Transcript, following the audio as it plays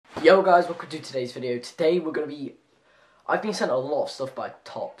Yo guys, welcome to today's video. Today we're going to be... I've been sent a lot of stuff by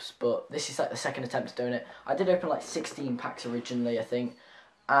Topps, but this is like the second attempt at doing it. I did open like 16 packs originally, I think,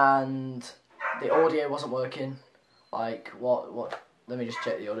 and the audio wasn't working. Like, what? Let me just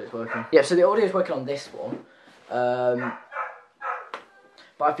check the audio's working. Yeah, so the audio's working on this one. But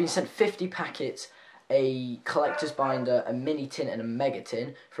I've been sent 50 packets, a collector's binder, a mini tin, and a mega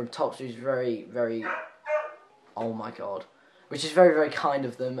tin from Topps, who's very, very... Oh my god. Which is very, very kind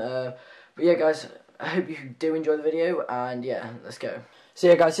of them. But yeah, guys, I hope you do enjoy the video, and yeah, let's go. So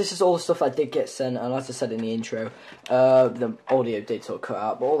yeah, guys, this is all the stuff I did get sent, and as I said in the intro, the audio did sort of cut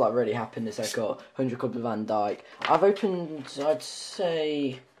out, but all that really happened is I got 100 Club of Van Dijk. I've opened, I'd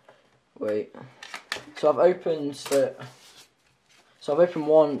say, wait, so I've opened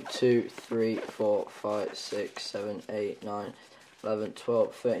 1, 2, 3, 4, 5, 6, 7, 8, 9, 11,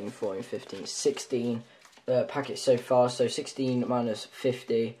 12, 13, 14, 15, 16 packets so far, so 16 minus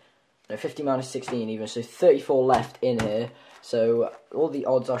 50, no, 50 minus 16 even, so 34 left in here. So all the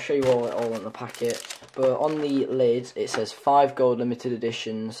odds, I'll show you all on the packet, but on the lid it says 5 gold limited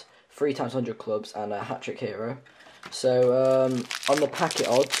editions, 3 times 100 clubs, and a hat-trick hero. So on the packet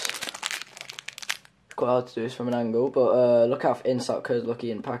odds, quite hard to do this from an angle, but look out for insert codes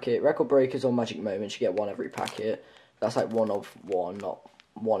lucky in packet. Record breakers or magic moments, you get 1 every packet. That's like 1 of 1, not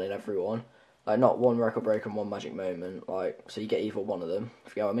 1 in every one. Like, not 1 record breaker and 1 magic moment, like, so you get either one of them,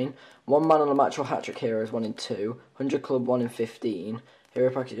 if you get what I mean. 1 man on a match or hat-trick heroes, 1 in 2. 100 club, 1 in 15.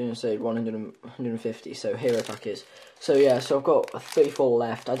 Hero packet doing say 150, so hero packets. So yeah, so I've got 34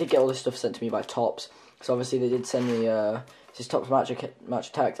 left. I did get all this stuff sent to me by Topps, so obviously they did send me, this is Topps match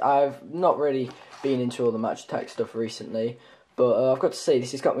Attax. I've not really been into all the match Attax stuff recently, but I've got to say,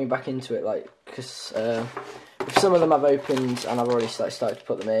 this has got me back into it, like, because some of them I've opened and I've already started to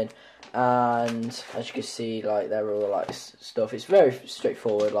put them in. And as you can see, like, they're all like stuff. It's very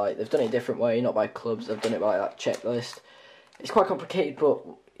straightforward. Like, they've done it a different way, not by clubs. They've done it by like checklist. It's quite complicated, but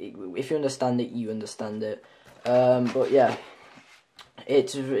if you understand it, you understand it. But yeah,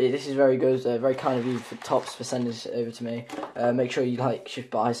 this is very good. Very kind of you for Topps for sending this over to me. Make sure you should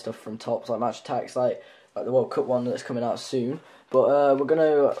buy stuff from Topps, like Match Attax, like the World Cup one that's coming out soon. But we're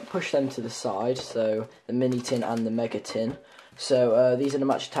gonna push them to the side. So the mini tin and the mega tin. So these are the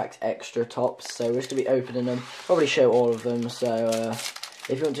Match Attax extra Topps, so we're just going to be opening them, probably show all of them, so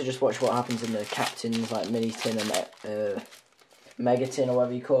if you want to just watch what happens in the captains, like mini tin and mega tin or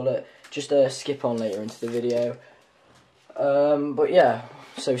whatever you call it, just skip on later into the video. But yeah,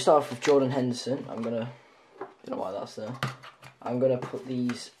 so we start off with Jordan Henderson. I don't know why that's there. I'm going to put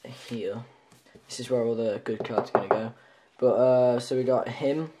these here. This is where all the good cards are going to go. But so we got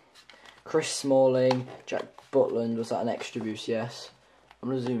him, Chris Smalling, Jack Butland. Was that an extra boost? Yes. I'm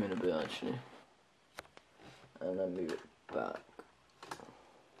going to zoom in a bit actually. And then move it back.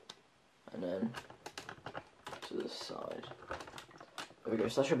 And then to the side. There we go.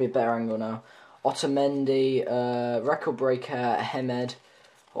 So that should be a better angle now. Otamendi, record breaker, Hamed,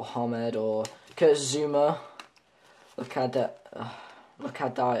 or Kurt Zuma, Locadia,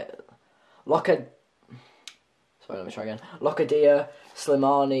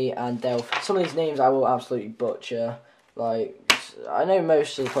 Slimani, and Delph. Some of these names I will absolutely butcher. Like, I know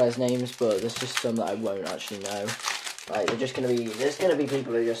most of the players' names, but there's just some that I won't actually know. Like, there's gonna be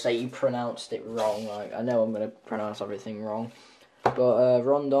people who just say you pronounced it wrong. Like, I know I'm gonna pronounce everything wrong. But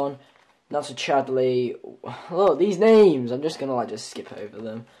Rondon, Nelson Chadley. Look, these names. I'm just gonna just skip over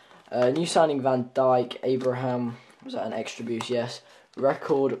them. New signing Van Dijk, Abraham. Was that an extra boost? Yes.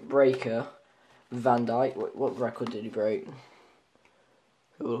 Record breaker. Van Dijk, what record did he break?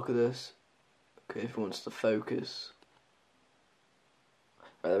 Have a look at this. Okay, if he wants to focus.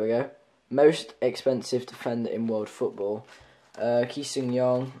 Right, there we go. Most expensive defender in world football. Ki Sung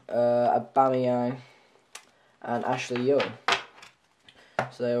Young, Aubameyang, and Ashley Young.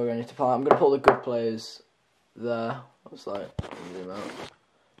 So they all going to play. I'm going to put the good players there. I was like, zoom out.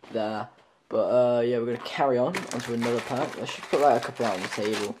 There. But yeah, we're going to carry on onto another pack. I should put like a couple out on the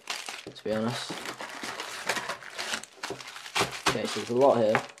table, to be honest. Okay, so there's a lot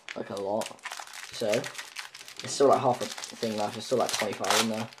here, like a lot. So there's still like half a thing left. There's still like 25 in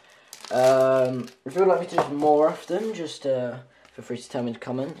there. If you would like me to do this more often, just feel free to tell me in the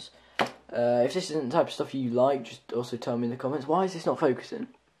comments. If this isn't the type of stuff you like, just also tell me in the comments. Why is this not focusing?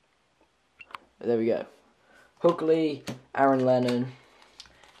 There we go. Hugley, Aaron Lennon,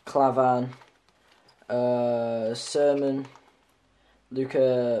 Clavan, Sermon,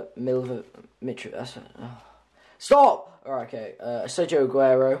 Luka Stop! Alright, okay. Sergio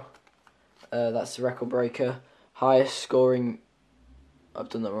Aguero. That's the record breaker. Highest scoring. I've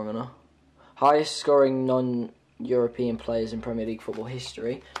done that wrong enough. Highest scoring European players in Premier League football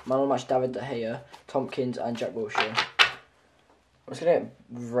history. Man of the match, David De Gea, Tompkins, and Jack Wilshere. I'm just gonna get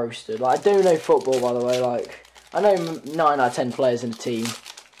roasted. Like, I do know football, by the way. Like, I know 9 out of 10 players in the team,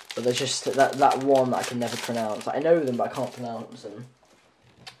 but there's just that one that I can never pronounce. Like, I know them, but I can't pronounce them.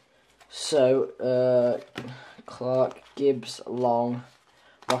 So, Clark, Gibbs, Long,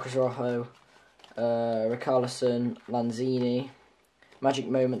 Marcus Rojo, Richarlison, Lanzini, Magic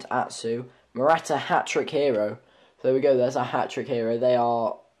Moment, Atsu, Morata, hat-trick hero. So there we go, there's a hat-trick hero. They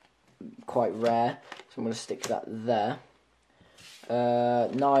are quite rare, so I'm going to stick that there.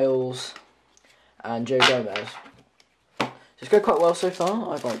 Niles and Joe Gomez. So it's going quite well so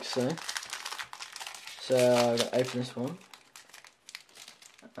far, I'd like to say. So I'm going to open this one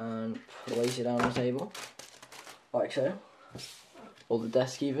and place it down on the table, like so. Or the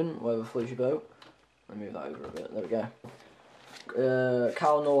desk even, whatever floats your boat. Let me move that over a bit, there we go.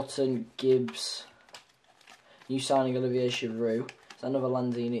 Carl Norton, Gibbs, new signing Olivier Giroud. It's another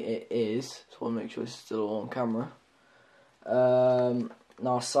Lanzini, it is. Just want to make sure it's still on camera.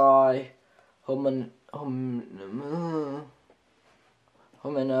 Narsai, Humina.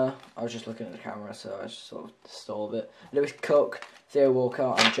 I was just looking at the camera, so I just sort of stalled it. Lewis Cook, Theo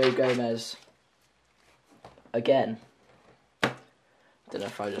Walcott, and Joe Gomez. Again. Don't know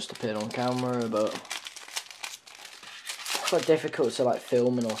if I just appeared on camera, but it's quite difficult to like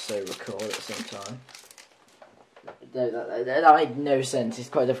film and also record at the same time. That made no sense. It's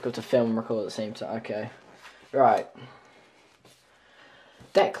quite difficult to film and record at the same time. Okay, right.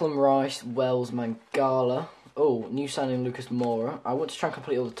 Declan Rice, Wells, Mangala. Oh, new signing Lucas Moura. I want to try and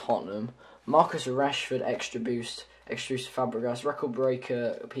complete all the Tottenham. Marcus Rashford, extra boost Fabregas, record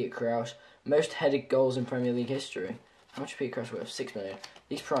breaker Peter Crouch, most headed goals in Premier League history. How much Peter Crouch worth? 6 million.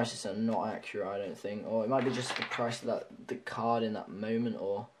 These prices are not accurate, I don't think. Or it might be just the price of the card in that moment,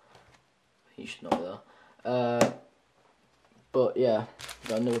 or you should know that. But yeah,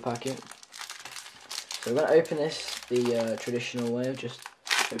 got another packet. So we're gonna open this the traditional way of just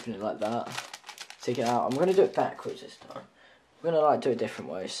opening it like that. Take it out. I'm gonna do it backwards this time. We're gonna do it a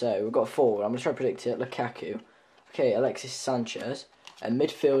different way. So we've got a forward. I'm gonna try to predict it. Lukaku. Okay, Alexis Sanchez. A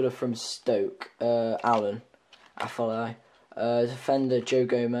midfielder from Stoke. Allen. Affolai. Defender Joe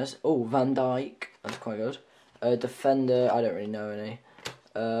Gomez. Oh, Van Dijk. That's quite good. Defender, I don't really know any.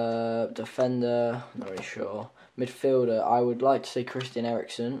 Defender, not really sure. Midfielder, I would like to say Christian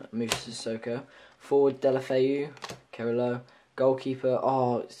Eriksen. Musa Sissoko. Forward, Delafeu. Carrillo. Goalkeeper,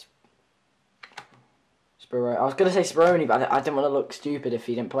 it's Speroni. I was going to say Speroni, but I didn't want to look stupid if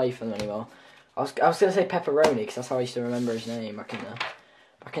he didn't play for them anymore. I was going to say Pepperoni, because that's how I used to remember his name back in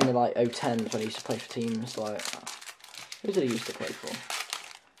the like 010s when he used to play for teams like who did he used to play for?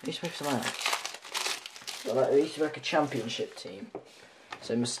 He used to play for some Attax. He used to be like a championship team.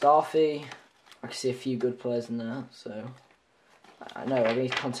 So Mustafi, I can see a few good players in there. So I know I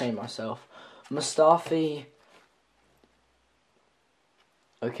need to contain myself. Mustafi.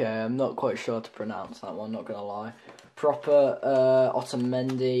 Okay, I'm not quite sure to pronounce that one. Not gonna lie. Proper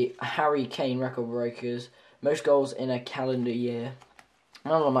Otamendi, Harry Kane record breakers, most goals in a calendar year.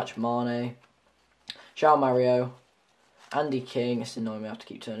 Man of the match, Mane, João Mario, Andy King, it's annoying me, I have to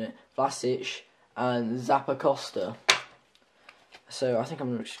keep turning it, Vlasic, and Zappa Costa. So I think I'm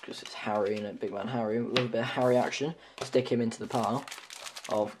going to just, it's Harry, and big man Harry, a little bit of Harry action, stick him into the pile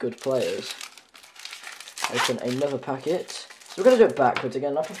of good players. Open another packet. So we're going to do it backwards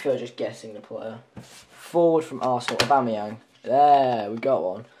again, I prefer just guessing the player. Forward from Arsenal, Aubameyang. There, we got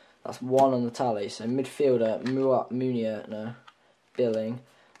one. That's one on the tally. So midfielder, Munir, no. Billing.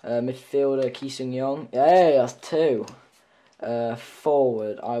 Midfielder, Ki Sung-yong. Hey, that's 2.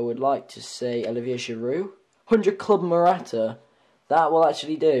 Forward, I would like to say Olivier Giroud. 100 club Morata. That will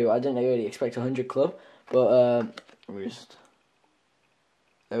actually do. I didn't really expect 100 club, but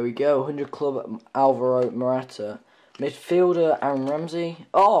there we go. 100 club Alvaro Morata. Midfielder, Aaron Ramsey.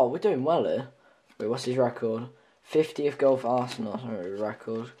 Oh, we're doing well here. Wait, what's his record? 50th goal for Arsenal. That's not really a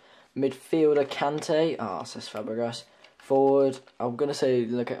record. Midfielder, Kante. Says Fabregas. Forward, I'm going to say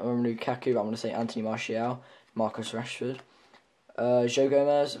Lukaku, but I'm going to say Anthony Martial, Marcus Rashford. Joe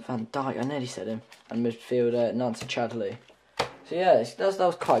Gomez, Van Dijk, I nearly said him. And midfielder, Nancy Chadley. So yeah, that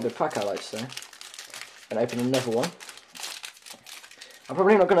was quite a good pack, I'd like to say. I'm going to open another one. I'm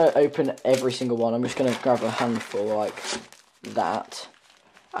probably not going to open every single one, I'm just going to grab a handful like that.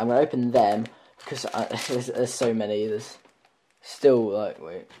 I'm going to open them, because there's so many, there's still like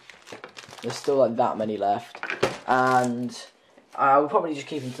that many left. And I will probably just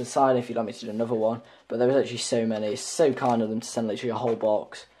keep them to the side if you'd like me to do another one. But there was actually so many. It's so kind of them to send literally a whole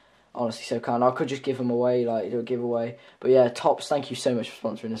box. Honestly, so kind. I could just give them away, like do a giveaway. But yeah, Tops, thank you so much for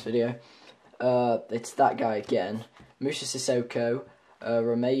sponsoring this video. It's that guy again. Musa Sissoko,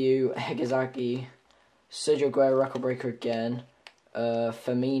 Romeu, Hegazaki, Sergio Aguero, record breaker again.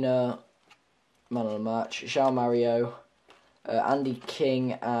 Firmino, man of the match. João Mario, Andy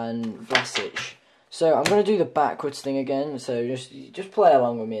King, and Vlasic. So I'm going to do the backwards thing again. So just play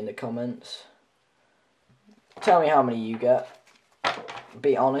along with me in the comments. Tell me how many you get.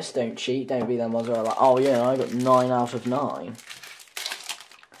 Be honest, don't cheat. Don't be them ones where I'm like, oh yeah, I got 9 out of 9.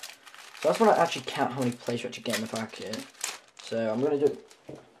 So that's when I actually count how many players you actually get in the packet. So I'm going to do...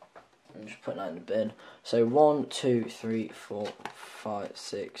 I'm just putting that in the bin. So 1, 2, 3, 4, 5,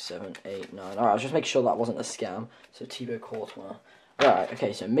 6, 7, 8, 9. Alright, I was just making sure that wasn't a scam. So Thibaut Courtois. Right,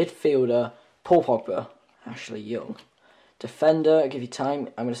 okay, so midfielder, Paul Pogba, Ashley Young. Defender, give you time.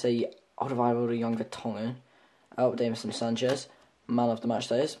 I'm going to say Alderweireld, Young Vertonghen. Davinson Sanchez, man of the match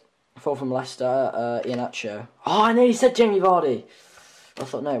that is. 4 from Leicester, Iheanacho. Oh, I nearly said Jamie Vardy. I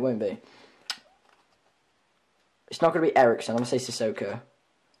thought, no, it won't be. It's not going to be Ericsson. I'm going to say Sissoko.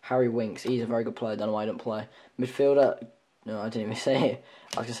 Harry Winks. He's a very good player. Don't know why I don't play. Midfielder. No, I didn't even say it.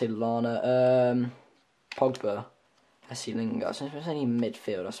 I was going to say Lana. Pogba. Jesse Lingard. So if there's any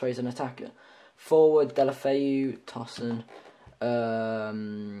midfield, I swear he's an attacker. Forward, Delafeu, Tossin.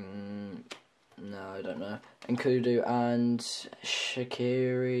 No, I don't know. Nkudu and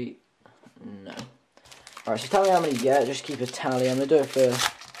Shaqiri. No. Alright, so tell me how many you get. Just keep a tally. I'm going to do it for a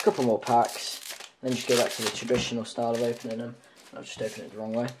couple more packs. Then just go back to the traditional style of opening them. I've just opened it the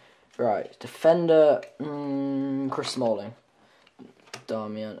wrong way. Right, defender, Chris Smalling.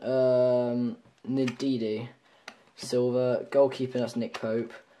 Damian. Ndidi. Silva. Goalkeeper, that's Nick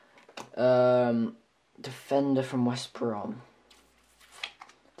Pope. Defender from West Brom.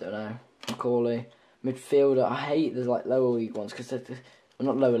 Don't know. Macaulay. Midfielder, I hate the like lower league ones because they're well,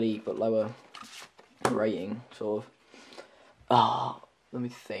 not lower league but lower rating sort of. Let me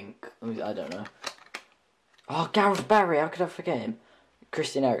think. I don't know. Oh, Gareth Barry, how could I forget him?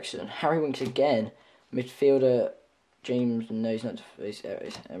 Christian Eriksen, Harry Winks again. Midfielder, James. No, he's not. He's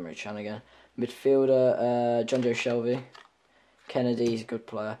Emery Chan again. Midfielder, John Joe Shelby. Kennedy, he's a good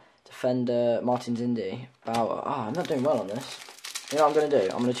player. Defender, Martin Zindi. Bauer. I'm not doing well on this. You know what I'm going to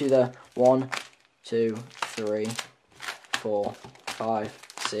do? I'm going to do the 1, 2, 3, 4, 5,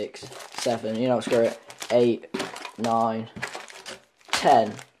 6, 7. You know, screw it. 8, 9,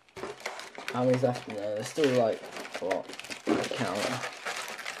 10. How many's left in there? There's still like, what? Count.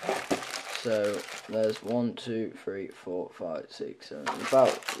 So there's 1, 2, 3, 4, 5, 6, 7. It's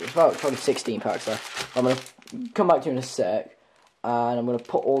about probably 16 packs left. I'm gonna come back to you in a sec, and I'm gonna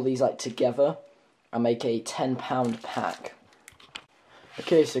put all these like together and make a £10 pack.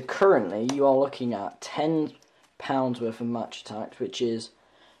 Okay, so currently you are looking at £10 worth of match attacks, which is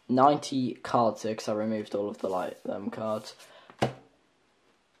 90 cards here because I removed all of the like them cards.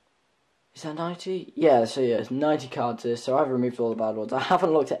 Is that 90? Yeah, so yeah, it's 90 cards here, so I've removed all the bad ones. I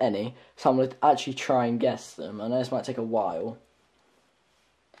haven't looked at any, so I'm going to actually try and guess them. I know this might take a while.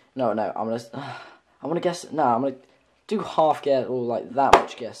 No, I'm going to guess, no, I'm going to do half guess, or like that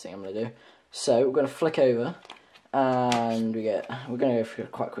much guessing I'm going to do. So, we're going to flick over, and we're going to go through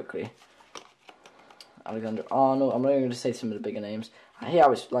it quite quickly. Alexander Arnold, I'm not even going to say some of the bigger names. Here I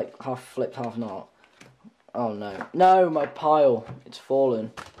was like half flipped, half not. Oh no. No, my pile, it's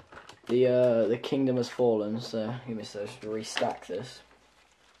fallen. The kingdom has fallen, so give me a second to restack this.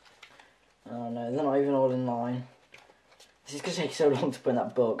 Oh no, they're not even all in line. This is going to take so long to put in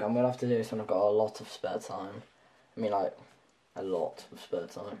that book. I'm going to have to do this when I've got a lot of spare time. I mean, like, a lot of spare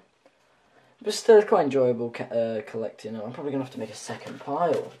time. But still quite enjoyable collecting. I'm probably going to have to make a second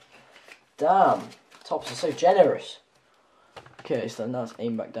pile. Damn, Tops are so generous. Okay, so now let's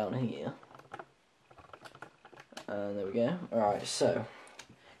aim back down here. And there we go. Alright, so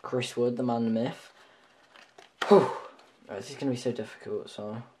Chris Wood, the man, the myth. Whew. Right, this is going to be so difficult,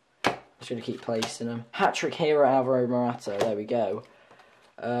 so I'm just going to keep placing them. Hat-trick hero Alvaro Morata, there we go.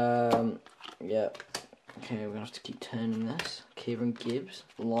 Yeah. Okay, we're going to have to keep turning this. Kieran Gibbs,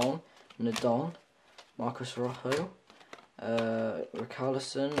 Long, Nadon, Marcus Rojo,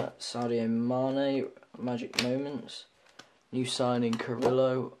 Richarlison, Sadio Mane, Magic Moments, new signing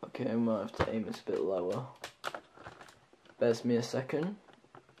Carrillo. Okay, I might have to aim this a bit lower. Bears me a second.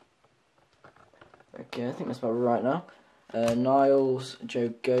 Okay, I think that's about right now. Niles,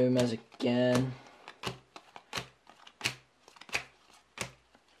 Joe Gomez again.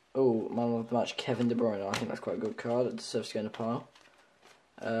 Oh, man of the match, Kevin De Bruyne. I think that's quite a good card. It deserves to go in a pile.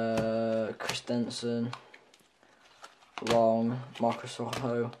 Christensen, Long, Marcus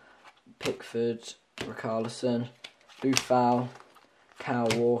Rojo, Pickford, Richarlison, Buffal, Kyle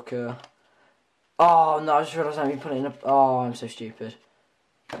Walker. Oh no, I just realised I haven't put it in a... Oh, I'm so stupid.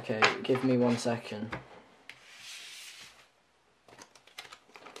 Okay, give me 1 second.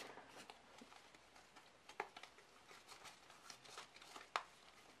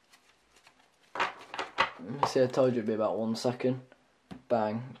 See, I told you it'd be about 1 second.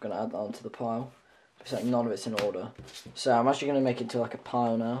 Bang, I'm going to add that onto the pile. It's like none of it's in order. So I'm actually going to make it to like a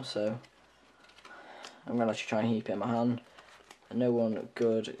pile now, so I'm going to actually try and heap it in my hand. And no one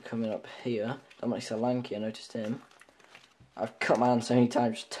good coming up here. Dominic Solanke, I noticed him. I've cut my hand so many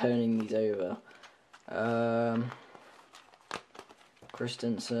times just turning these over.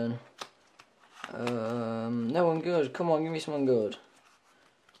 Christensen. No one good. Come on, give me someone good.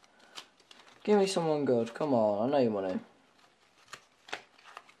 Give me someone good. Come on, I know you want to.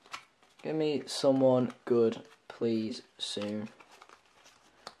 Give me someone good, please, soon.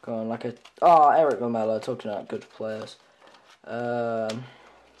 Come on, like a... Oh, Eric Lamella, talking about good players.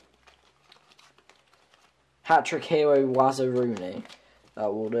 Hat-trick hero Wazza Rooney.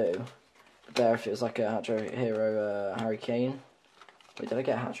 That will do. Better if it was like a hat-trick hero Harry Kane. Wait, did I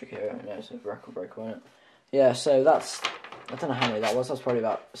get a hat-trick hero? No, it's a record breaker, wasn't it? Yeah, so that's... I don't know how many that was. That's probably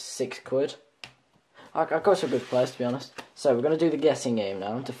about £6. I've got some good players, to be honest. So we're going to do the guessing game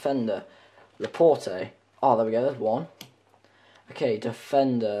now. Defender, Laporte. Oh, there we go, there's one. Okay,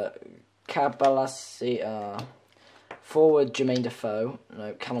 defender, Cabalasi. Forward, Jermaine Defoe.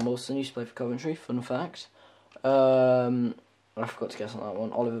 No, Callum Wilson used to play for Coventry, fun fact. I forgot to guess on that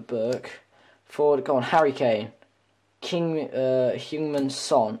one. Oliver Burke. Forward, go on, Harry Kane. Heung-min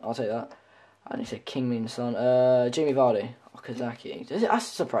Son, I'll take that. I didn't say King-min Son. Jamie Vardy. Okazaki. That's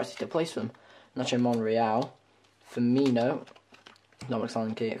surprised he still plays for them. Nacho Monreal, Firmino, Dominic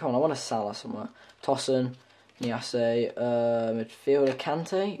Solanke. Come on, I want a Salah somewhere. Tosun, Niasse, midfielder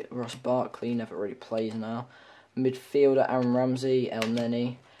Kante, Ross Barkley, never really plays now. Midfielder Aaron Ramsey, El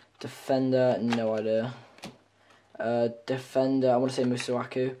Neni. Defender, no idea. Defender, I want to say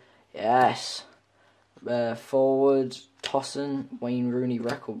Musuaku. Yes. Forward, Tosun, Wayne Rooney,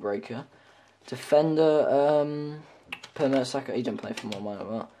 record breaker. Defender, Per Saka, he didn't play for more money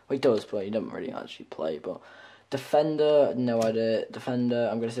or that. Well, he does, but he doesn't really actually play. But defender, no idea. Defender,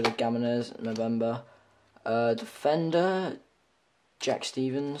 I'm going to say the Gamoners, November. Defender, Jack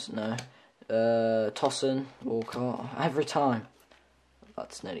Stevens, no. Tosun, Walcott, every time.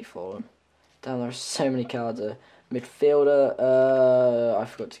 That's nearly fallen. Damn, there are so many cards there. Midfielder, I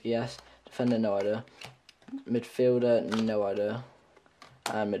forgot to guess. Defender, no idea. Midfielder, no idea.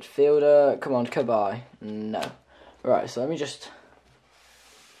 And midfielder, come on, Kabay, no. Right, so let me just...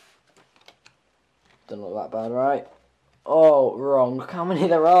 Doesn't look that bad, right? Oh, wrong. Look how many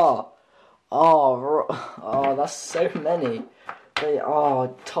there are. Oh, that's so many.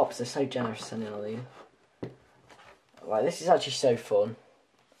 Tops, they're so generous sending all these. Like, this is actually so fun.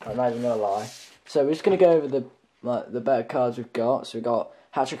 I'm not even gonna lie. So we're just gonna go over the better cards we've got. So we've got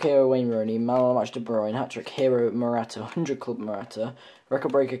hat-trick hero Wayne Rooney, man of the match De Bruyne, hat-trick hero Morata, 100 club Morata,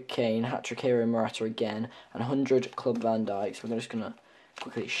 record breaker Kane, hat-trick hero Morata again, and 100 club Van Dijk. So we're just gonna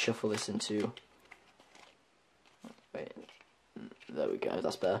quickly shuffle this into... Wait, there we go,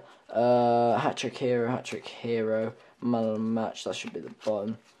 that's better. Hat-trick hero, man of the match, that should be the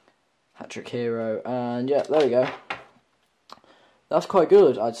bottom. Hat-trick hero, and yeah, there we go. That's quite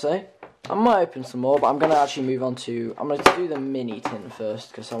good, I'd say. I might open some more, but I'm going to actually move on to... I'm going to do the mini tin first,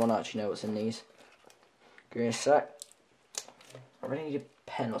 because I want to actually know what's in these. Give me a sec. I really need a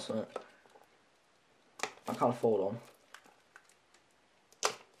pen or something. I can't afford one.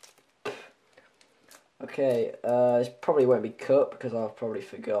 Okay, this probably won't be cut, because I've probably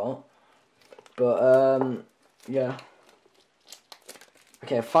forgot. But, yeah.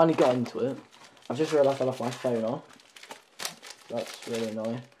 Okay, I finally got into it. I've just realised I left my phone on. That's really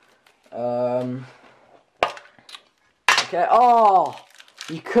annoying. Okay,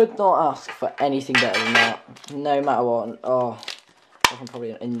 you could not ask for anything better than that. No matter what. That's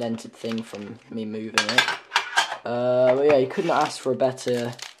probably an indented thing from me moving it. But yeah, you could not ask for a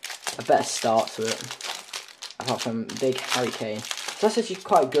better start to it. Apart from big Harry Kane. So that's actually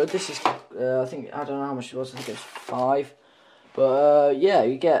quite good. This is, I don't know how much it was. I think it was 5. But yeah,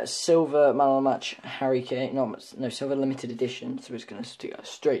 you get silver man of the match Harry Kane. No, silver limited edition. So we're just going to go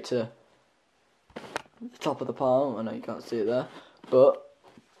straight to the top of the pile. I know you can't see it there, but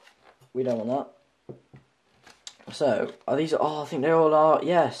we don't want that. So are these? I think they all are.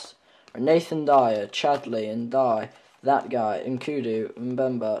 Yes, Nathan Dyer, Chadley, and Dye. That guy, Nkudu,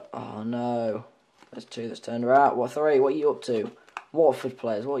 Mbemba. Oh no, there's 2 that's turned around. What 3? What are you up to? Watford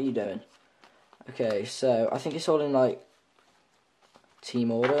players, what are you doing? Okay, so I think it's all in like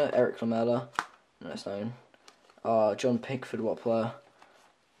team order. Eric Lamella, no, it's known. John Pickford, what player?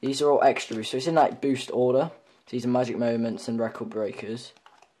 These are all extra boosts, so it's in like boost order. So these are magic moments and record breakers.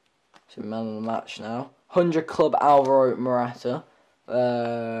 So man of the match now. 100 club Alvaro Morata.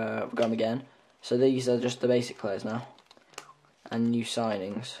 We've got him again. So these are just the basic players now. And new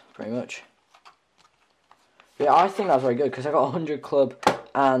signings, pretty much. But yeah, I think that's very good because I got 100 club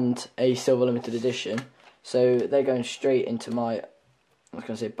and a silver limited edition. So they're going straight into my, I was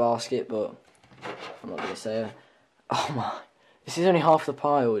going to say basket, but I'm not going to say it. Oh my, this is only half the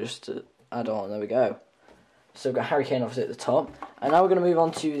pile just to add on. There we go. So we've got Harry Kane obviously at the top. And now we're going to move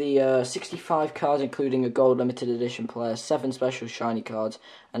on to the 65 cards, including a gold limited edition player, 7 special shiny cards,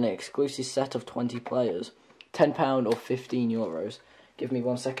 and an exclusive set of 20 players. £10 or €15. Give me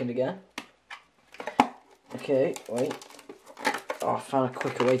 1 second again. Okay, wait. Oh, I found a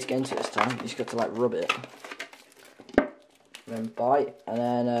quicker way to get into it this time. You just got to like rub it. Then bite, and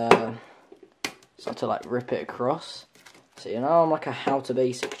then start to like rip it across. So you know I'm like a how to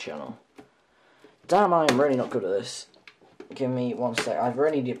basic channel. Damn, I'm really not good at this. Give me 1 sec. I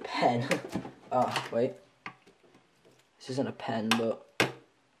really need a pen. Ah, wait. This isn't a pen, but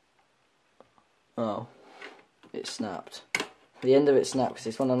oh, it snapped. The end of it snapped because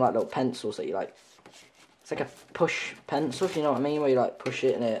it's one of them like little pencils that you like. It's like a push pencil, if you know what I mean, where you like push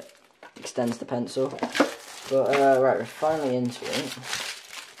it and it extends the pencil. But right, we're finally into it.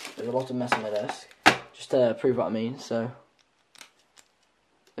 There's a lot of mess on my desk, just to prove what I mean. So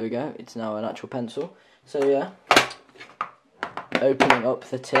there we go. It's now an actual pencil. So yeah, opening up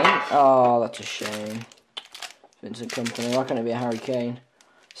the tin. Oh, that's a shame. Vincent Company. Why can't it be a Harry Kane?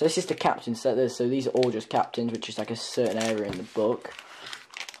 So this is the captain set. There. So these are all just captains, which is like a certain area in the book.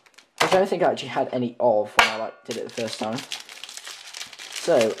 Which I don't think I actually had any of when I like did it the first time.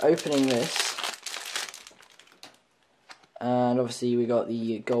 So opening this. And obviously we got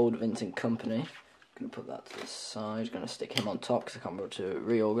the gold Vincent Company. I'm going to put that to the side. Going to stick him on top because I can't be able to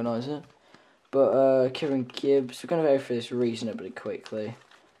reorganise it. But Kieran Gibbs, we're going to go through this reasonably quickly.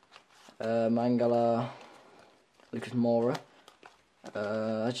 Mangala, Lucas Moura.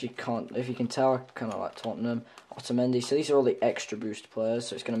 Actually can't, if you can tell, I kind of like Tottenham. Otamendi. So these are all the extra boost players.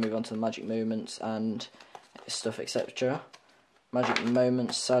 So it's going to move on to the Magic Moments and stuff, etc. Magic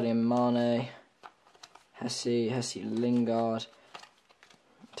Moments, Sadio Mane. Hesse Lingard,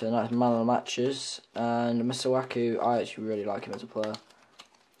 to the nice man of the matches, and Masuaku, I actually really like him as a player.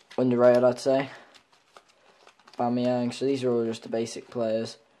 Underrated, I'd say. Bamiyang, so these are all just the basic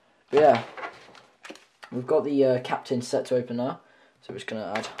players. But yeah, we've got the captain set to open now, so we're just going to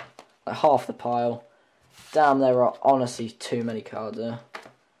add like half the pile. Damn, there are honestly too many cards there.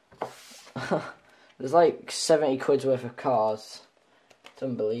 There's like 70 quid's worth of cards. It's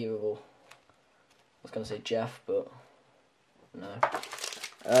unbelievable. I was going to say Jeff, but no.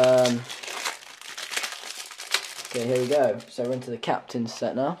 Okay, here we go. So we're into the captain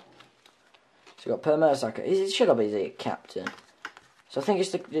set now. So we've got Per Mertesacker. It should be a captain. So I think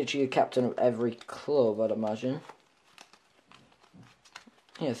it's literally a captain of every club, I'd imagine.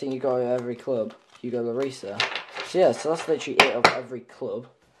 Yeah, I think you got every club. Hugo Lloris there. So yeah, so that's literally it of every club.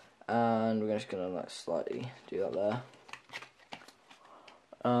 And we're just going to like slightly do that there.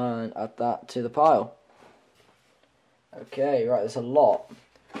 And add that to the pile. Okay, right, there's a lot.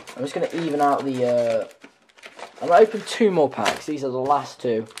 I'm just going to even out the... I'm going to open 2 more packs. These are the last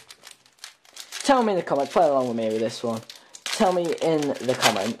 2. Tell me in the comments, play along with me with this one. Tell me in the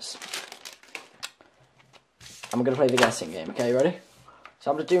comments. I'm going to play the guessing game, okay, ready?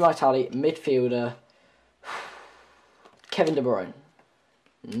 So I'm going to do my tally. Midfielder, Kevin De Bruyne.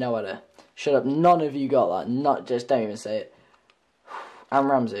 No idea. Shut up, none of you got that. Just don't even say it. Am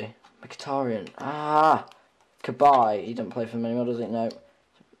Ramsey. Mkhitaryan. Kabay. He doesn't play for them anymore, does he? No.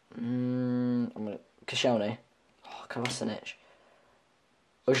 Koscielny. Oh, Kolasinac.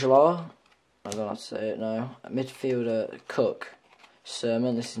 Ujala. I don't know how to say it, no. Midfielder, Cook.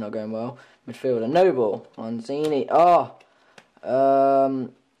 Sermon. This is not going well. Midfielder, Noble. Lanzini. I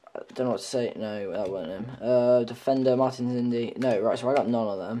don't know what to say. No, that wasn't him. Defender, Martin Zindi. No, right, so I got none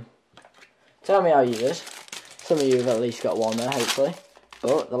of them. Tell me how you did. Some of you have at least got one there, hopefully.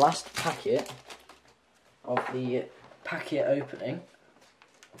 But the last packet of the packet opening,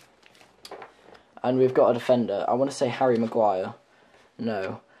 and we've got a defender. I want to say Harry Maguire.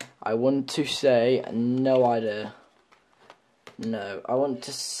 No. I want to say no idea. No. I want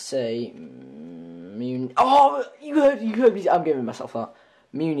to say oh, you heard me. I'm giving myself that.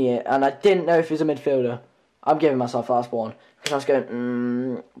 Munier, and I didn't know if he was a midfielder. I'm giving myself that as one because I was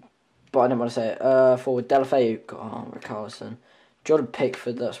going but I didn't want to say it. Forward Delafeu. Oh, Richarlison. Jordan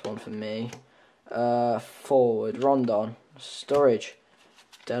Pickford, that's one for me. Forward, Rondon. Sturridge.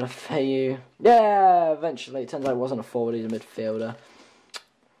 Delafeu. Yeah, eventually. It turns out it wasn't a forward, he's a midfielder.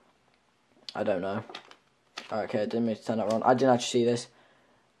 I don't know. Okay, I didn't mean to turn that wrong. I didn't actually see this.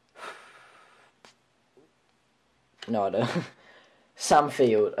 No, I don't. Sam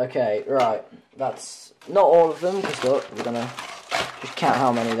Field. Okay, right. That's not all of them, because look, we're going to just count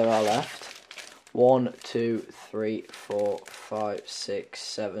how many there are left. 1, 2, 3, 4, 5, 6,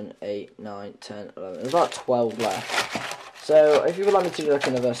 7, 8, 9, 10, 11. There's about 12 left. So if you would like me to do like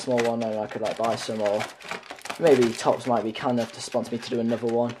another small one, then I could like buy some, or maybe Topps might be kind enough to sponsor me to do another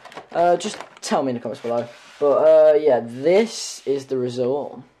one. Just tell me in the comments below. But yeah, this is the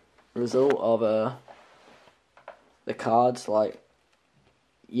result of the cards. Like,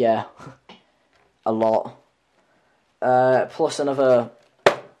 yeah, a lot. Plus another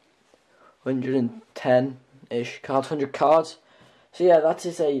 110-ish cards, 100 cards. So yeah, that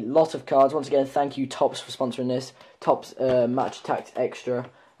is a lot of cards. Once again, thank you Topps for sponsoring this. Topps Match Attax Extra.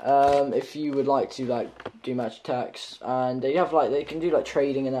 If you would like to like do Match Attax, and they have like they can do like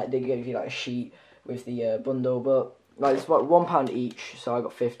trading and that, they give you like a sheet with the bundle, but like it's about £1 each. So I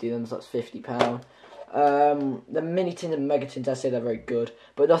got 50 of them, so that's £50. The mini tins and mega tins, I say they're very good,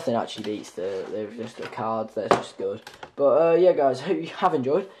 but nothing actually beats they're just the cards. They're just good. But yeah, guys, hope you have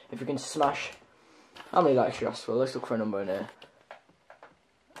enjoyed. If you can smash, how many likes you asked for? Let's look for a number in here.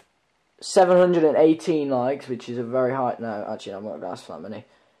 718 likes, which is a very high. No, actually, I'm not going to ask for that many.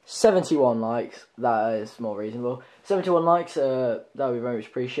 71 likes, that is more reasonable. 71 likes, that would be very much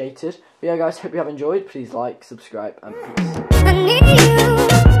appreciated. But yeah, guys, hope you have enjoyed. Please like, subscribe, and peace.